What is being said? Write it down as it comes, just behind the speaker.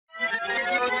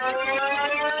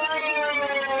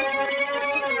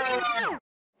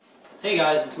Hey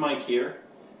guys, it's Mike here.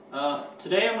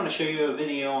 Today I'm going to show you a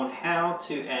video on how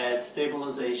to add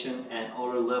stabilization and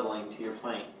auto leveling to your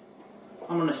plane.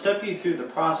 I'm going to step you through the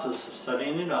process of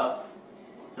setting it up,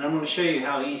 and I'm going to show you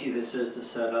how easy this is to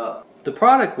set up. The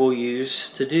product we'll use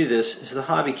to do this is the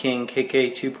HobbyKing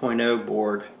KK2.0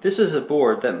 board. This is a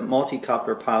board that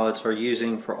multi-copter pilots are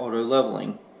using for auto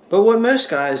leveling. But what most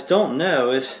guys don't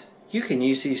know is you can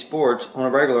use these boards on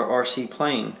a regular RC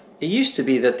plane. It used to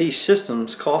be that these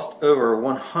systems cost over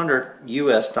 $100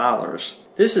 US.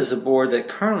 This is a board that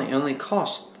currently only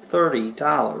costs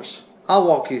 $30. I'll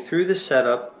walk you through the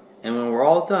setup, and when we're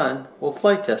all done, we'll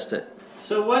flight test it.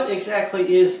 So what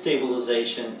exactly is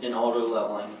stabilization and auto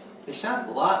leveling? They sound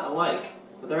a lot alike,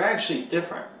 but they're actually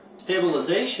different.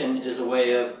 Stabilization is a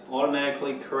way of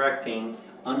automatically correcting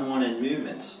unwanted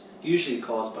movements, usually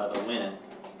caused by the wind.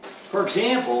 For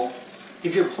example,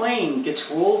 if your plane gets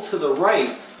rolled to the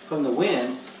right from the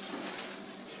wind,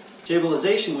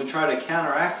 stabilization would try to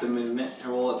counteract the movement and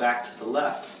roll it back to the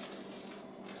left.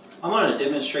 I'm going to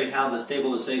demonstrate how the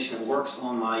stabilization works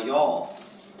on my yaw.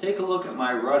 Take a look at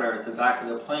my rudder at the back of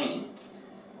the plane.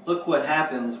 Look what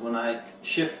happens when I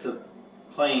shift the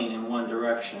plane in one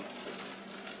direction.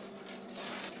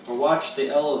 Or watch the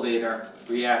elevator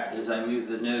react as I move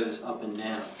the nose up and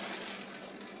down.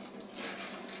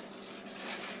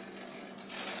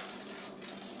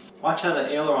 Watch how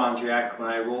the ailerons react when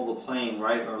I roll the plane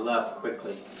right or left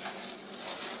quickly.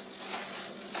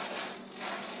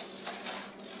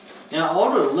 Now,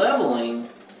 auto leveling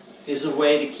is a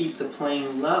way to keep the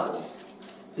plane level.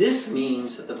 This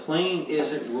means that the plane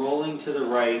isn't rolling to the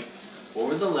right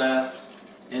or the left,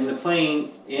 and the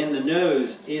plane and the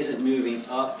nose isn't moving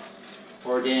up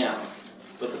or down,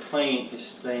 but the plane is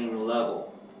staying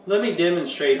level. Let me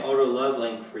demonstrate auto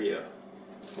leveling for you.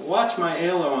 Watch my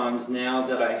ailerons now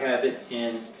that I have it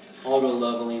in auto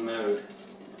leveling mode.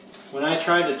 When I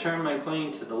try to turn my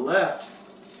plane to the left,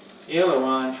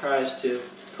 aileron tries to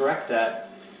correct that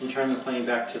and turn the plane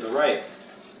back to the right.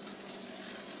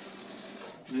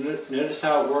 Notice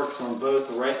how it works on both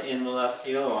the right and the left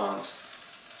ailerons.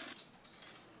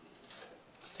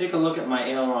 Take a look at my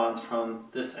ailerons from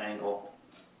this angle.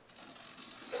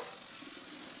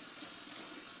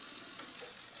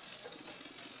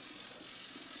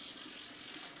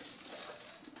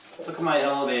 Look at my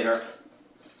elevator.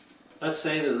 Let's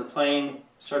say that the plane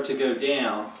starts to go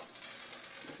down.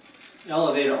 The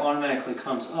elevator automatically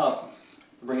comes up,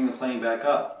 bringing the plane back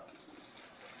up.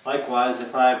 Likewise,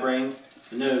 if I bring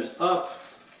the nose up,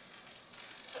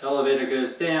 the elevator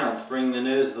goes down to bring the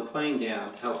nose of the plane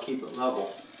down to help keep it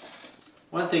level.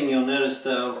 One thing you'll notice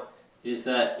though is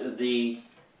that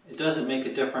it doesn't make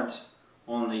a difference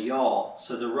on the yaw,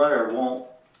 so the rudder won't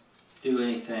do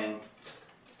anything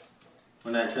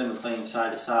when I turn the plane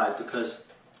side to side, because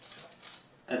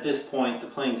at this point the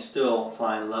plane's still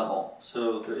flying level,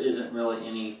 so there isn't really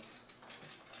any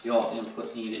yaw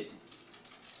input needed.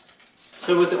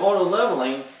 So with the auto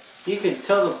leveling, you can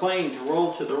tell the plane to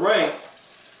roll to the right,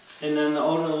 and then the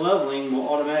auto leveling will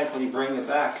automatically bring it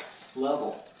back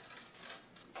level.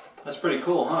 That's pretty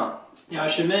cool, huh? Now I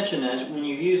should mention that when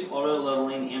you use auto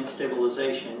leveling and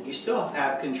stabilization, you still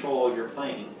have control of your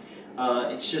plane.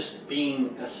 It's just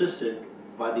being assisted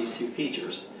by these two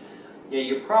features. Yeah,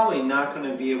 you're probably not going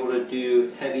to be able to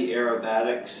do heavy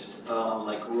aerobatics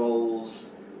like rolls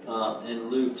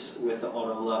and loops with the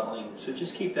auto leveling, so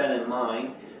just keep that in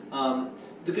mind.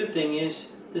 The good thing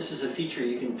is this is a feature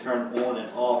you can turn on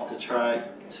and off to try,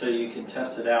 so you can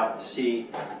test it out to see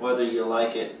whether you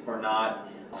like it or not.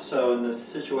 So in the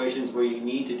situations where you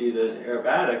need to do those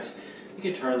aerobatics, you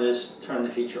can turn the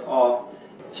feature off.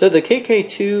 So the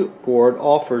KK2 board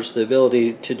offers the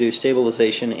ability to do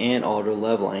stabilization and auto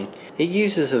leveling. It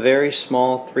uses a very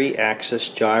small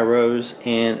 3-axis gyros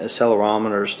and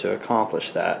accelerometers to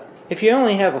accomplish that. If you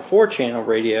only have a 4-channel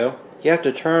radio, you have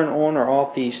to turn on or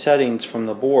off these settings from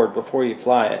the board before you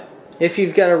fly it. If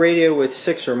you've got a radio with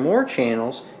 6 or more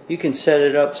channels, you can set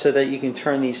it up so that you can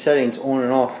turn these settings on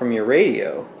and off from your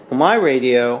radio. On my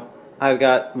radio, I've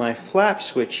got my flap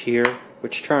switch here,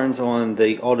 which turns on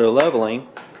the auto leveling,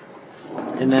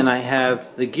 and then I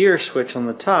have the gear switch on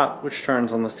the top, which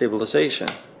turns on the stabilization.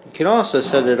 You can also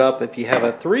set it up if you have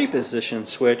a 3-position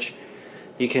switch.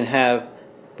 You can have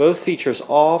both features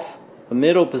off, a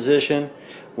middle position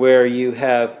where you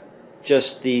have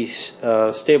just the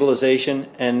stabilization,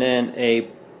 and then a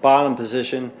bottom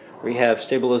position where you have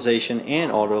stabilization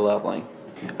and auto leveling.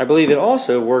 I believe it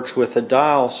also works with a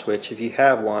dial switch if you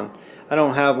have one. I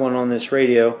don't have one on this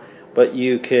radio, but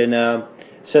you can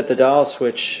set the dial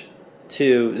switch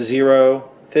to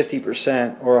 0,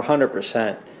 50%, or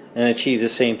 100% and achieve the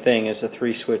same thing as a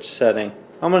 3-switch setting.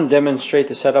 I'm going to demonstrate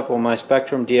the setup on my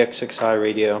Spectrum DX6i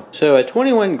radio. So at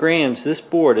 21 grams, this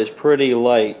board is pretty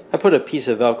light. I put a piece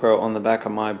of Velcro on the back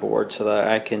of my board so that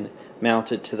I can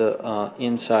mount it to the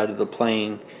inside of the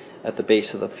plane at the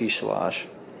base of the fuselage.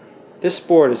 This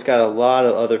board has got a lot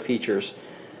of other features,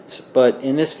 but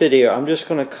in this video I'm just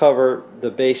going to cover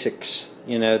the basics,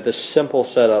 the simple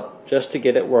setup, just to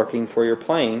get it working for your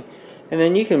plane, and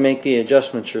then you can make the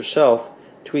adjustments yourself,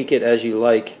 tweak it as you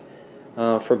like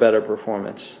for better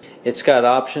performance. It's got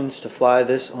options to fly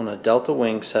this on a delta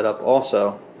wing setup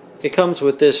also. It comes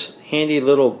with this handy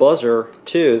little buzzer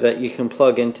too that you can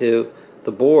plug into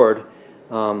the board,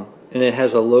 and it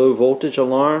has a low voltage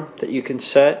alarm that you can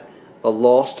set, a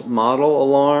lost model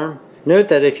alarm. Note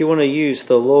that if you want to use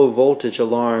the low voltage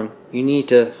alarm, you need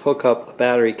to hook up a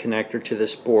battery connector to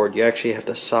this board. You actually have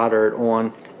to solder it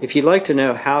on. If you'd like to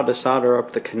know how to solder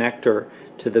up the connector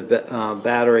to the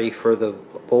battery for the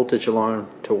voltage alarm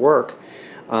to work,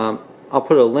 I'll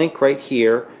put a link right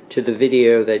here to the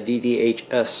video that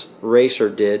DDHS Racer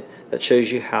did that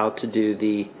shows you how to do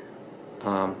the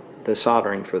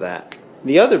soldering for that.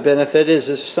 The other benefit is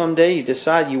if someday you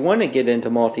decide you want to get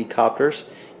into multi-copters,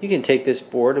 you can take this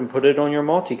board and put it on your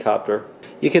multi-copter.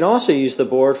 You can also use the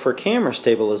board for camera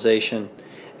stabilization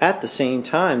at the same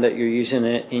time that you're using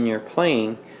it in your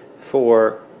plane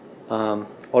for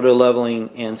auto leveling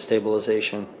and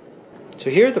stabilization. So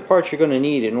here are the parts you're going to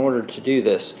need in order to do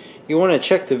this. You want to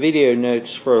check the video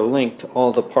notes for a link to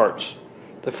all the parts.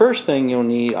 The first thing you'll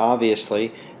need,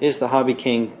 obviously, is the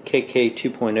HobbyKing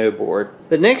KK2.0 board.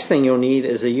 The next thing you'll need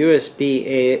is a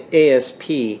USBasp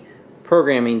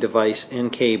programming device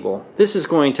and cable. This is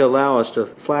going to allow us to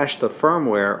flash the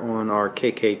firmware on our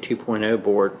KK2.0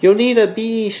 board. You'll need a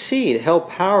BEC to help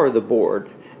power the board,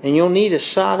 and you'll need to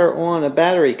solder on a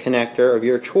battery connector of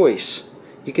your choice.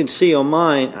 You can see on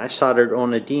mine I soldered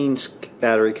on a Dean's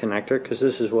battery connector because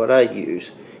this is what I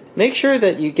use. Make sure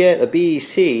that you get a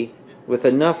BEC with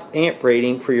enough amp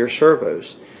rating for your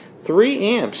servos. 3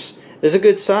 amps is a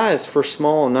good size for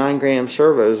small 9-gram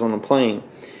servos on a plane.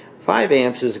 5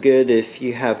 amps is good if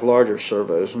you have larger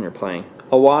servos on your plane.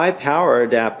 A Y power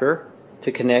adapter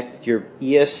to connect your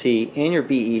ESC and your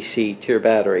BEC to your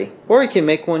battery. Or you can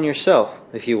make one yourself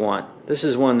if you want. This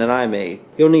is one that I made.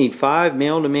 You'll need 5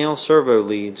 male-to-male servo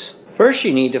leads. First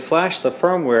you need to flash the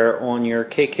firmware on your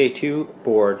KK2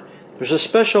 board. There's a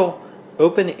special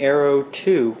Open Arrow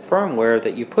 2 firmware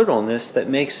that you put on this that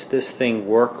makes this thing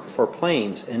work for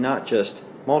planes and not just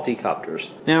multi-copters.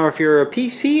 Now if you're a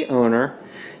PC owner,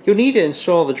 you'll need to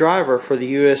install the driver for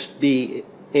the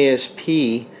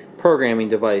USBasp programming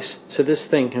device so this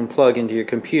thing can plug into your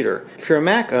computer. If you're a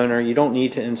Mac owner, you don't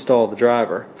need to install the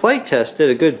driver. Flight Test did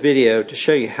a good video to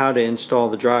show you how to install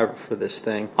the driver for this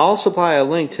thing. I'll supply a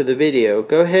link to the video.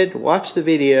 Go ahead, watch the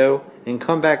video, and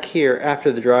come back here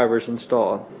after the driver is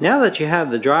installed. Now that you have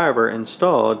the driver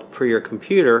installed for your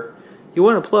computer, you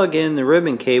want to plug in the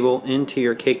ribbon cable into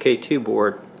your KK2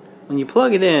 board. When you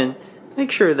plug it in, make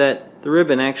sure that the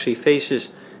ribbon actually faces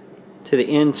to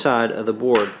the inside of the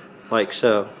board, like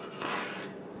so.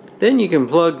 Then you can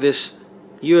plug this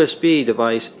USB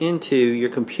device into your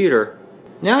computer.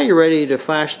 Now you're ready to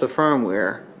flash the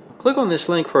firmware. Click on this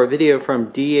link for a video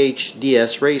from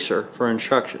DHDS Racer for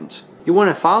instructions. You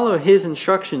want to follow his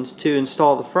instructions to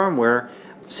install the firmware.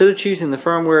 Instead of choosing the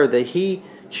firmware that he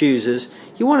chooses,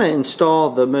 you want to install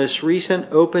the most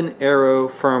recent Open Arrow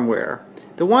firmware.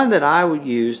 The one that I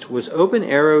used was Open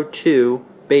Arrow 2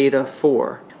 Beta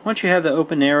 4. Once you have the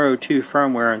Open Arrow 2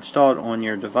 firmware installed on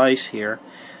your device here,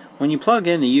 when you plug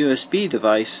in the USB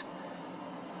device,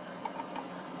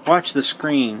 watch the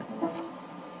screen.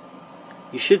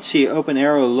 You should see Open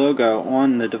Arrow logo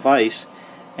on the device,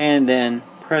 and then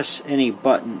press any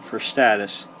button for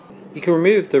status. You can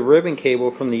remove the ribbon cable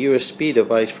from the USB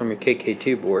device from your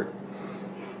KK2 board.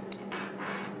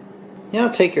 Now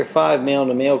take your 5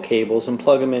 male-to-male cables and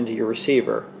plug them into your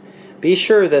receiver. Be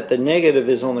sure that the negative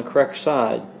is on the correct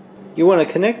side. You want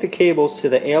to connect the cables to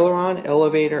the aileron,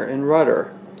 elevator, and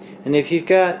rudder. And if you've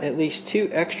got at least 2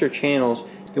 extra channels,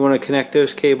 you want to connect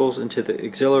those cables into the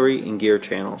auxiliary and gear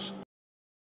channels.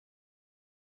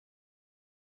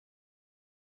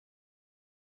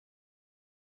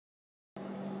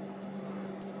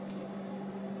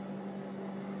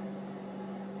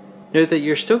 Note that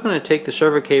you're still going to take the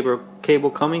servo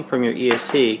cable coming from your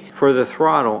ESC for the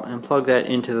throttle and plug that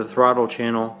into the throttle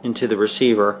channel into the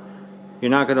receiver.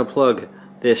 You're not going to plug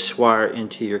this wire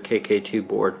into your KK2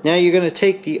 board. Now you're going to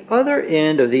take the other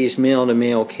end of these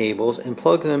male-to-male cables and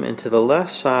plug them into the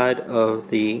left side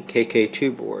of the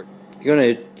KK2 board. You're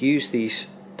going to use these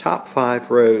top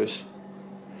 5 rows.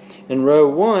 In row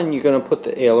 1 you're going to put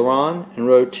the aileron, in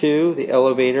row 2 the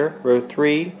elevator, row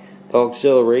 3 the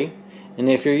auxiliary, and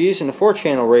if you're using a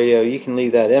 4-channel radio you can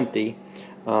leave that empty.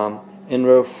 In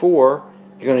row 4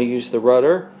 you're going to use the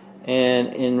rudder,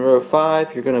 and in row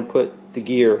 5 you're going to put the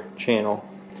gear channel.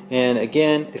 And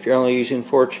again, if you're only using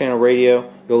 4-channel radio,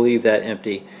 you'll leave that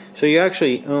empty. So you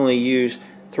actually only use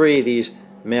 3 of these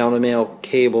male-to-male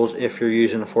cables if you're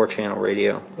using a 4-channel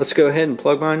radio. Let's go ahead and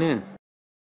plug mine in.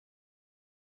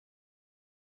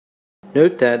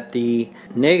 Note that the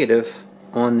negative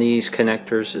on these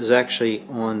connectors is actually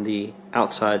on the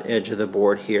outside edge of the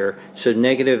board here. So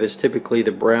negative is typically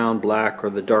the brown, black, or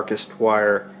the darkest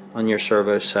wire on your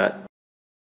servo set.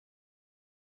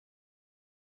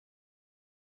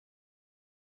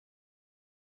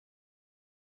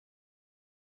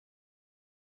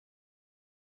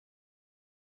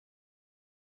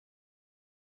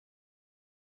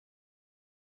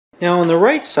 Now on the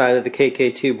right side of the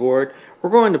KK2 board, we're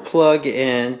going to plug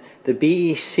in the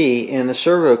BEC and the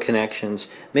servo connections,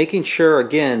 making sure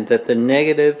again that the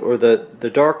negative or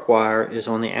the dark wire is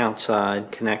on the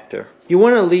outside connector. You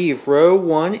want to leave row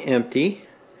 1 empty.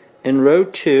 In row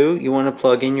 2 you want to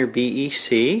plug in your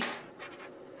BEC.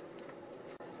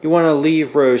 You want to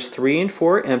leave rows 3 and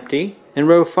 4 empty. In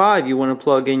row 5 you want to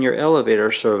plug in your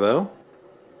elevator servo.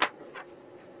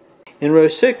 In row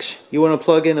 6, you want to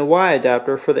plug in the Y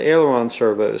adapter for the aileron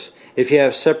servos. If you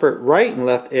have separate right and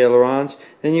left ailerons,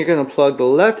 then you're going to plug the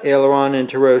left aileron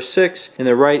into row 6 and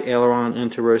the right aileron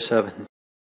into row 7.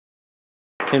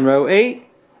 In row 8,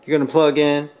 you're going to plug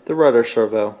in the rudder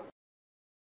servo.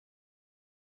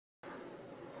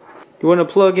 You want to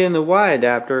plug in the Y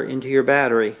adapter into your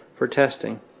battery for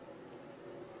testing.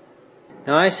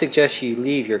 Now I suggest you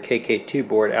leave your KK2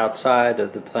 board outside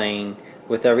of the plane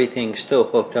with everything still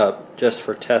hooked up just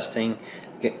for testing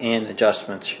and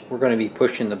adjustments. We're going to be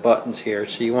pushing the buttons here,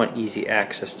 so you want easy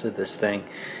access to this thing.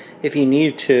 If you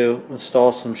need to,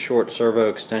 install some short servo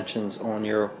extensions on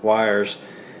your wires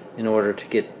in order to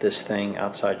get this thing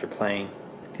outside your plane.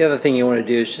 The other thing you want to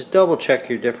do is just double check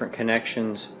your different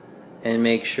connections and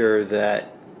make sure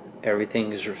that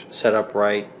everything is set up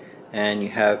right and you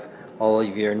have all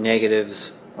of your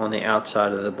negatives on the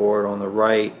outside of the board on the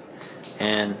right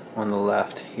and on the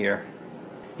left here.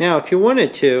 Now if you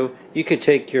wanted to, you could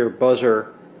take your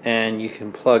buzzer and you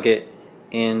can plug it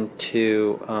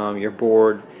into your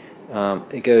board.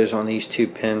 It goes on these 2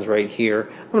 pins right here.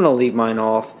 I'm going to leave mine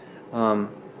off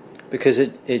because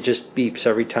it just beeps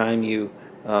every time you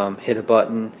hit a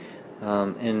button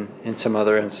in some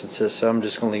other instances, so I'm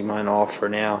just going to leave mine off for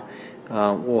now.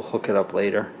 We'll hook it up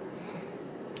later.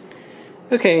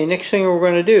 Okay, next thing we're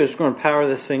going to do is we're going to power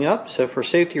this thing up. So for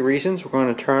safety reasons, we're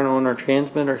going to turn on our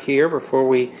transmitter here before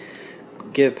we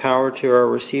give power to our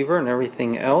receiver and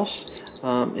everything else.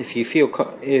 If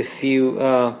you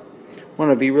want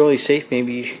to be really safe,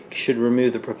 maybe you should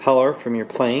remove the propeller from your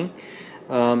plane.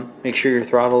 Make sure your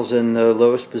throttle's in the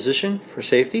lowest position for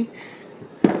safety.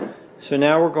 So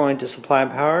now we're going to supply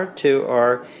power to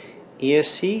our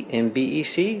ESC and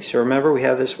BEC. So remember, we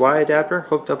have this Y adapter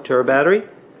hooked up to our battery.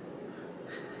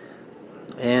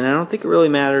 And I don't think it really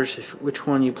matters which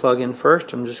one you plug in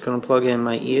first. I'm just going to plug in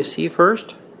my ESC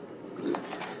first.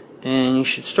 And you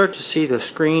should start to see the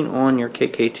screen on your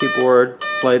KK2 board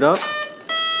light up.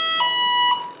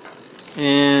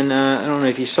 And I don't know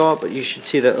if you saw it, but you should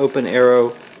see the open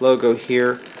arrow logo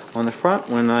here on the front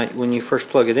when you first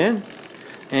plug it in.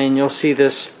 And you'll see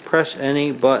this press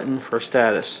any button for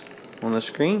status on the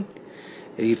screen.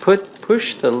 If you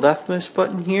push the leftmost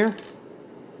button here,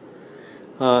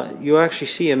 you actually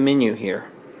see a menu here.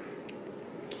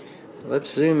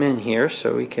 Let's zoom in here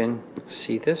so we can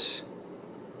see this.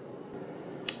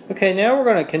 Okay, now we're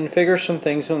going to configure some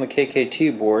things on the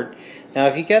KK2 board. Now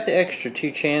if you got the extra 2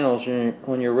 channels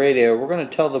on your radio, we're going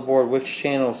to tell the board which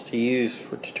channels to use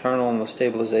to turn on the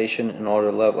stabilization and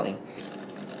auto leveling.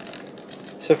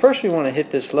 So first we want to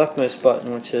hit this leftmost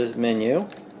button which says menu.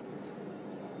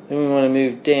 Then we want to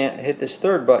move down, hit this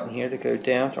 3rd button here to go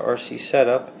down to RC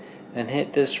setup, and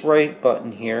hit this right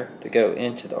button here to go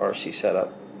into the RC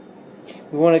setup.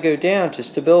 We want to go down to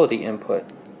stability input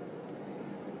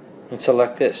and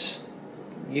select this.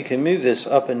 You can move this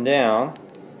up and down,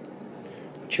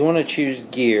 but you want to choose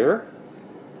gear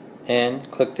and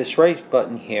click this right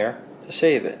button here to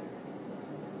save it.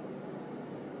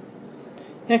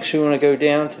 Next we want to go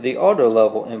down to the auto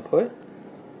level input.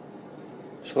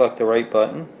 Select the right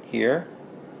button here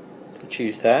to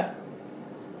choose that.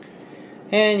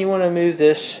 And you want to move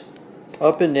this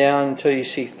up and down until you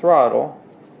see throttle,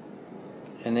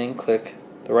 and then click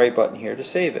the right button here to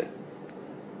save it.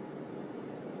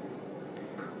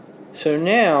 So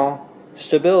now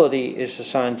stability is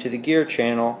assigned to the gear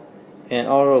channel, and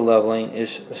auto leveling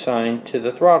is assigned to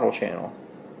the throttle channel.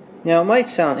 Now it might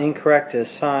sound incorrect to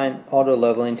assign auto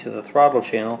leveling to the throttle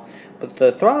channel, but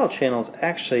the throttle channel is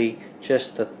actually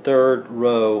just the third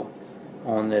row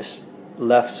on this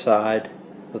left side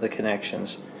of the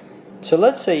connections. So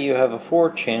let's say you have a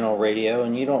 4-channel radio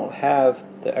and you don't have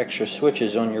the extra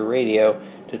switches on your radio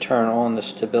to turn on the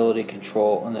stability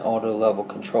control and the auto level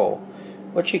control.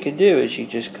 What you could do is you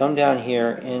just come down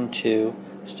here into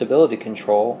stability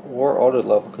control or auto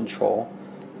level control,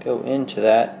 go into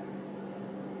that,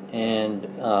 and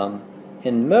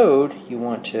in mode you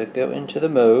want to go into the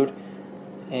mode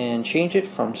and change it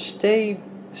from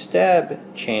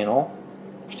stab channel,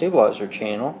 stabilizer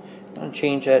channel, and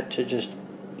change that to just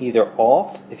either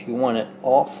off if you want it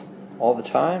off all the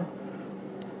time,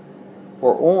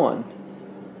 or on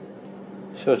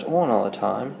so it's on all the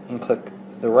time, and click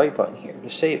the right button here to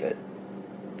save it.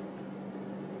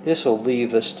 This will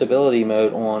leave the stability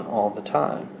mode on all the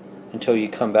time until you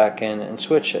come back in and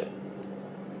switch it.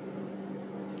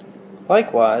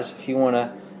 Likewise, if you want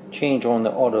to change on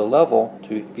the auto level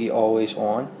to be always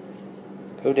on,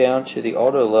 go down to the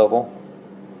auto level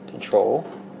control,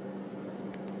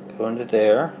 go into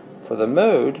there. For the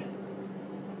mode,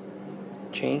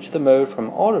 change the mode from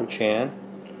auto chan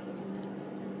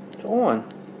to on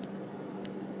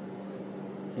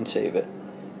and save it.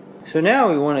 So now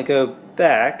we want to go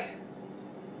back,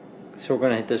 so we're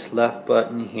going to hit this left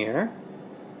button here,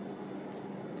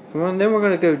 and then we're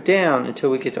going to go down until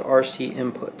we get to RC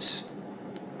inputs.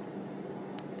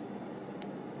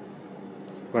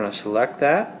 We're going to select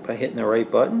that by hitting the right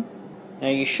button. Now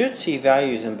you should see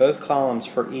values in both columns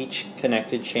for each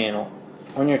connected channel.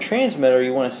 On your transmitter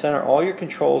you want to center all your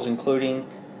controls, including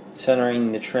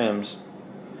centering the trims.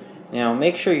 Now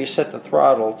make sure you set the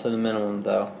throttle to the minimum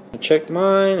though. Check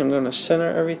mine, I'm going to center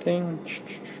everything.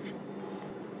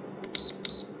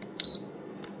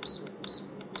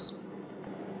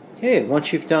 Okay,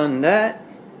 once you've done that,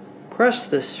 press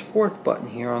this 4th button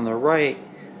here on the right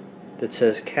that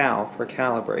says Cal for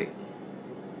calibrate.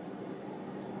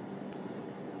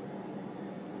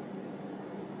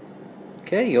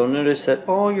 Okay, you'll notice that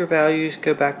all your values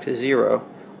go back to 0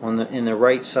 in the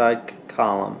right side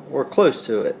column, or close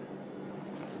to it.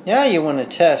 Now you want to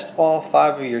test all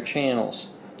 5 of your channels: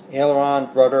 aileron,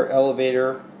 rudder,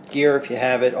 elevator, gear if you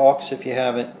have it, aux if you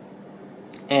have it.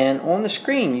 And on the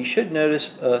screen you should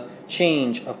notice a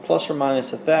change of plus or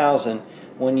minus 1,000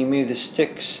 when you move the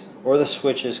sticks or the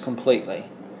switches completely.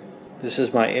 This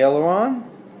is my aileron.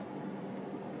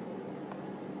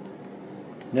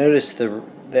 Notice the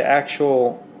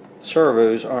actual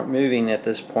servos aren't moving at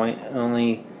this point,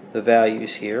 only the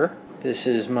values here. This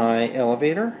is my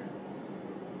elevator.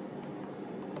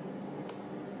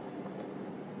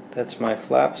 That's my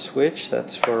flap switch,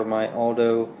 that's for my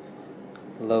auto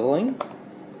leveling.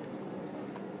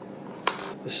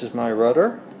 This is my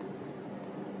rudder.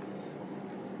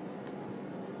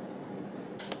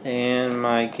 And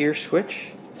my gear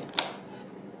switch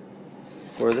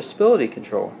for the stability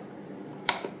control.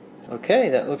 Okay,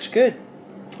 that looks good.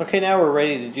 Okay, now we're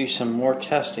ready to do some more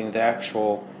testing of the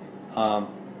actual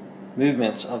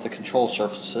movements of the control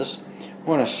surfaces.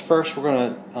 First we're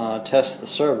going to test the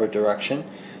servo direction.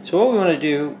 So what we want to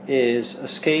do is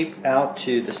escape out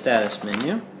to the status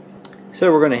menu.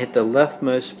 So we're going to hit the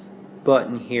leftmost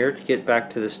button here to get back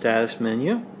to the status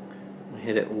menu.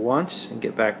 Hit it once and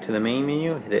get back to the main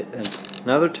menu. Hit it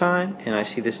another time and I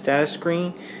see the status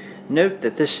screen. Note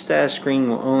that this status screen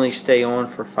will only stay on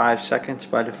for 5 seconds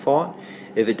by default.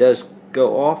 If it does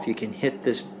go off, you can hit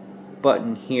this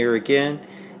button here again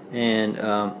and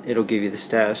it'll give you the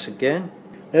status again.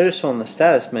 Notice on the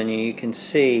status menu you can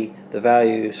see the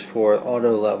values for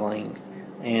auto leveling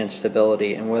and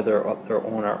stability and whether they're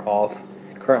on or off.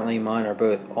 Currently mine are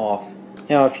both off.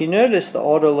 Now if you notice the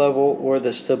auto level or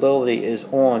the stability is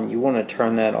on, you want to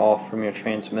turn that off from your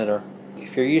transmitter.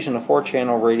 If you're using a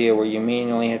 4-channel radio where you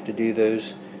manually have to do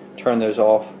those, turn those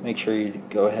off, make sure you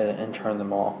go ahead and turn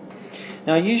them off.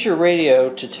 Now use your radio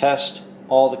to test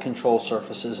all the control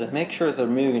surfaces and make sure they're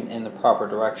moving in the proper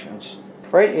directions.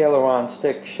 Right aileron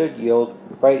stick should yield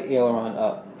right aileron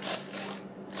up.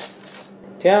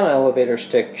 Down elevator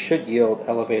stick should yield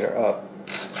elevator up.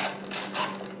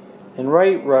 And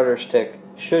right rudder stick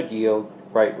should yield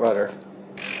right rudder.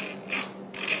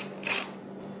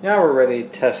 Now we're ready to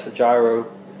test the gyro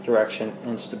direction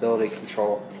and stability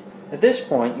control. At this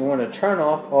point you want to turn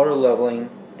off auto leveling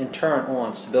and turn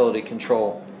on stability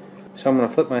control. So I'm going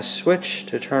to flip my switch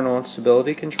to turn on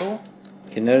stability control.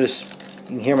 You can notice, you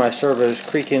can hear my servos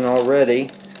creaking already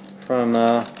from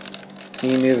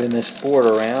me moving this board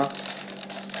around.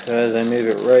 So as I move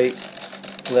it right,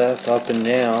 left, up and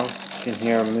down, you can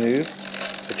hear them move.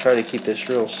 I try to keep this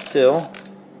real still.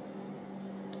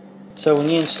 So when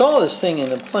you install this thing in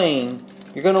the plane,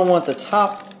 you're going to want the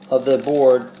top of the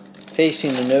board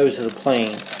facing the nose of the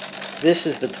plane. This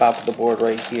is the top of the board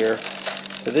right here.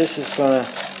 So this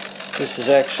is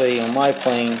actually on my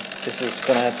plane, this is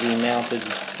going to have to be mounted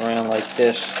around like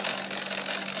this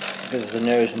because the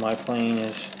nose of my plane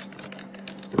is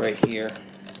right here.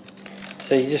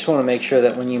 So you just want to make sure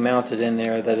that when you mount it in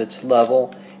there that it's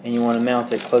level, and you want to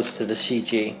mount it close to the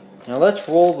CG. Now let's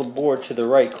roll the board to the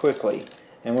right quickly.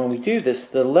 And when we do this,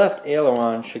 the left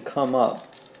aileron should come up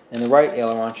and the right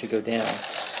aileron should go down.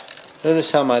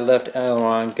 Notice how my left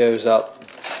aileron goes up.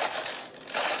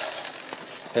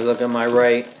 If I look at my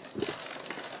right,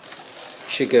 it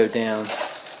should go down.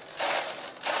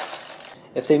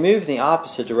 If they move in the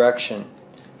opposite direction,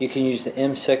 you can use the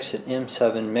M6 and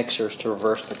M7 mixers to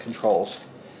reverse the controls.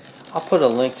 I'll put a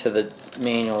link to the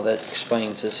manual that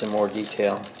explains this in more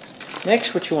detail.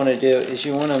 Next, what you want to do is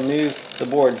you want to move the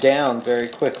board down very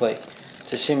quickly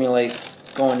to simulate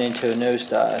going into a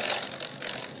nosedive.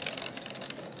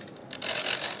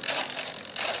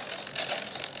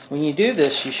 When you do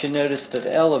this, you should notice that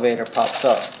the elevator pops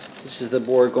up. This is the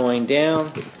board going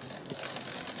down.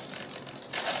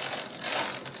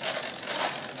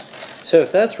 So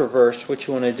if that's reversed, what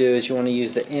you want to do is you want to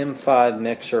use the M5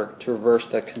 mixer to reverse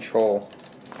that control.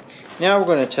 Now we're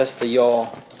going to test the yaw.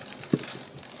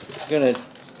 We're going to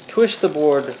twist the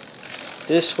board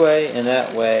this way and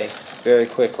that way very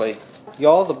quickly.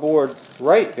 Yaw the board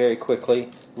right very quickly.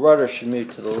 The rudder should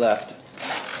move to the left.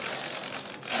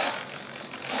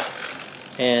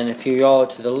 And if you yaw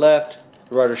it to the left,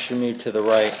 the rudder should move to the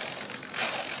right.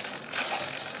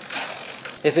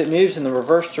 If it moves in the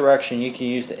reverse direction, you can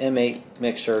use the M8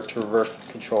 mixer to reverse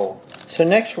the control. So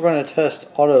next we're going to test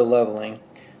auto leveling.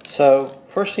 So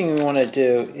first thing we want to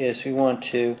do is we want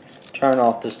to turn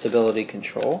off the stability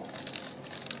control.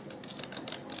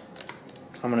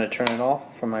 I'm going to turn it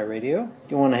off from my radio.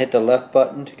 You want to hit the left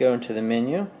button to go into the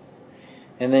menu,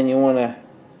 and then you want to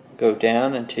go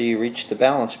down until you reach the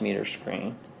balance meter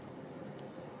screen.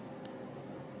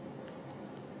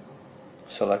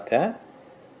 Select that.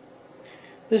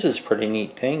 This is a pretty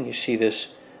neat thing. You see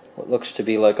this, what looks to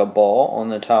be like a ball on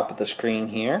the top of the screen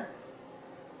here.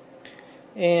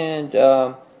 And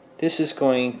this is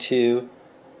going to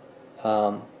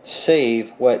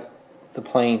save what the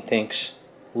plane thinks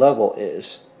level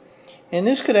is. And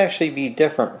this could actually be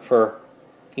different for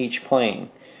each plane.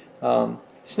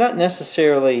 It's not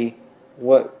necessarily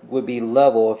what would be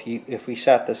level if we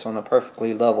sat this on a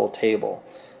perfectly level table.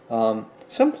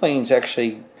 Some planes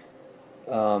actually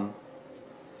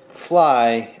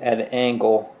fly at an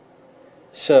angle,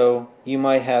 so you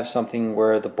might have something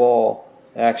where the ball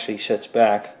actually sits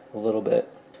back a little bit.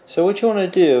 So what you want to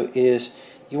do is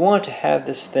you want to have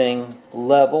this thing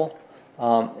level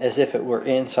as if it were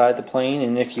inside the plane,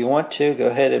 and if you want to, go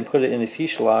ahead and put it in the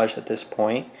fuselage at this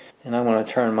point. And I'm going to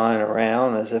turn mine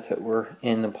around as if it were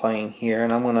in the plane here,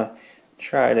 and I'm going to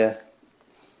try to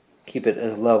keep it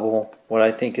as level, what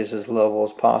I think is as level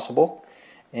as possible.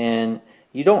 And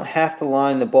you don't have to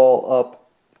line the ball up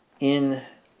in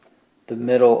the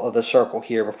middle of the circle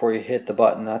here before you hit the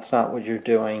button. That's not what you're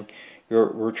doing.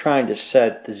 We're trying to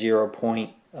set the 0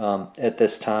 point at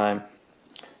this time.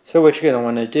 So what you're going to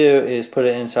want to do is put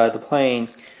it inside the plane,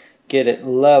 get it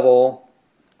level,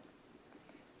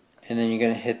 and then you're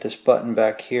going to hit this button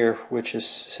back here which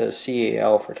says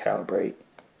CAL for calibrate.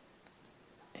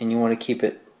 And you want to keep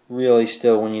it really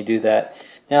still when you do that.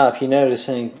 Now if you notice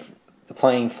the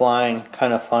plane flying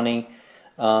kind of funny,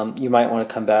 you might want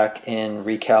to come back and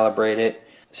recalibrate it.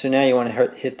 So now you want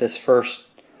to hit this first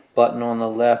button on the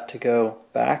left to go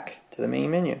back to the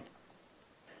main menu.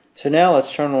 So now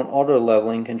let's turn on auto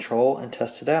leveling control and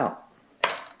test it out.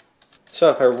 So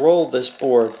if I roll this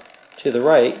board to the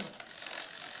right,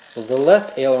 well, the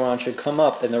left aileron should come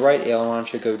up and the right aileron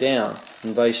should go down,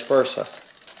 and vice versa.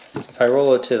 If I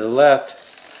roll it to the left,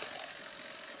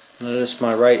 notice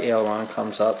my right aileron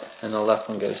comes up and the left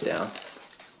one goes down.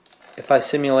 If I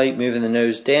simulate moving the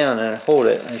nose down and I hold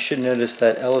it, I should notice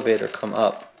that elevator come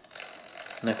up.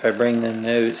 And if I bring the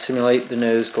nose, simulate the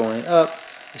nose going up,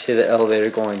 you see the elevator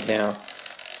going down.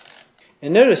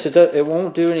 And notice it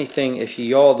won't do anything if you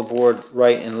yaw the board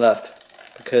right and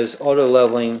left, because auto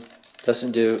leveling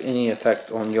doesn't do any effect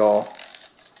on yaw.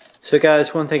 So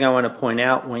guys, one thing I want to point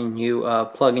out, when you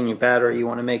plug in your battery, you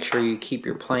want to make sure you keep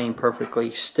your plane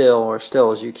perfectly still, or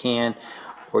still as you can,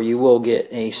 or you will get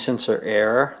a sensor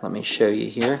error. Let me show you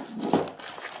here.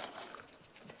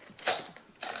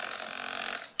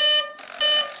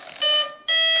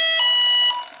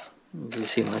 you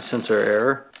see my sensor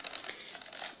error.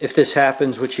 If this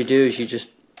happens, what you do is you just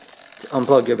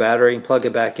unplug your battery and plug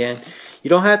it back in. You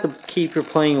don't have to keep your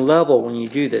plane level when you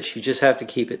do this. You just have to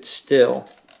keep it still.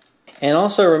 And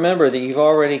also remember that you've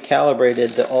already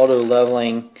calibrated the auto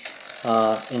leveling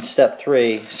in step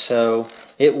 3, so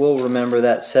it will remember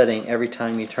that setting every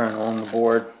time you turn on the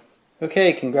board.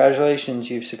 Okay, congratulations,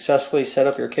 you've successfully set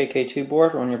up your KK2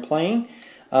 board on your plane.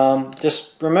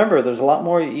 Just remember, there's a lot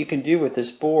more you can do with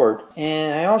this board.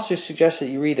 And I also suggest that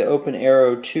you read the Open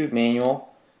Arrow 2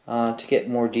 manual to get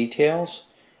more details.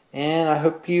 And I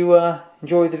hope you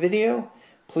enjoyed the video.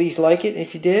 Please like it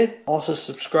if you did. Also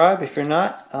subscribe if you're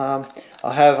not.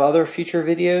 I'll have other future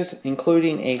videos,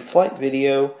 including a flight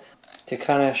video to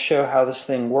kind of show how this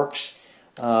thing works.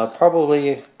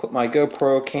 Probably put my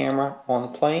GoPro camera on the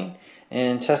plane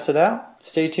and test it out.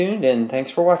 Stay tuned and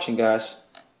thanks for watching, guys.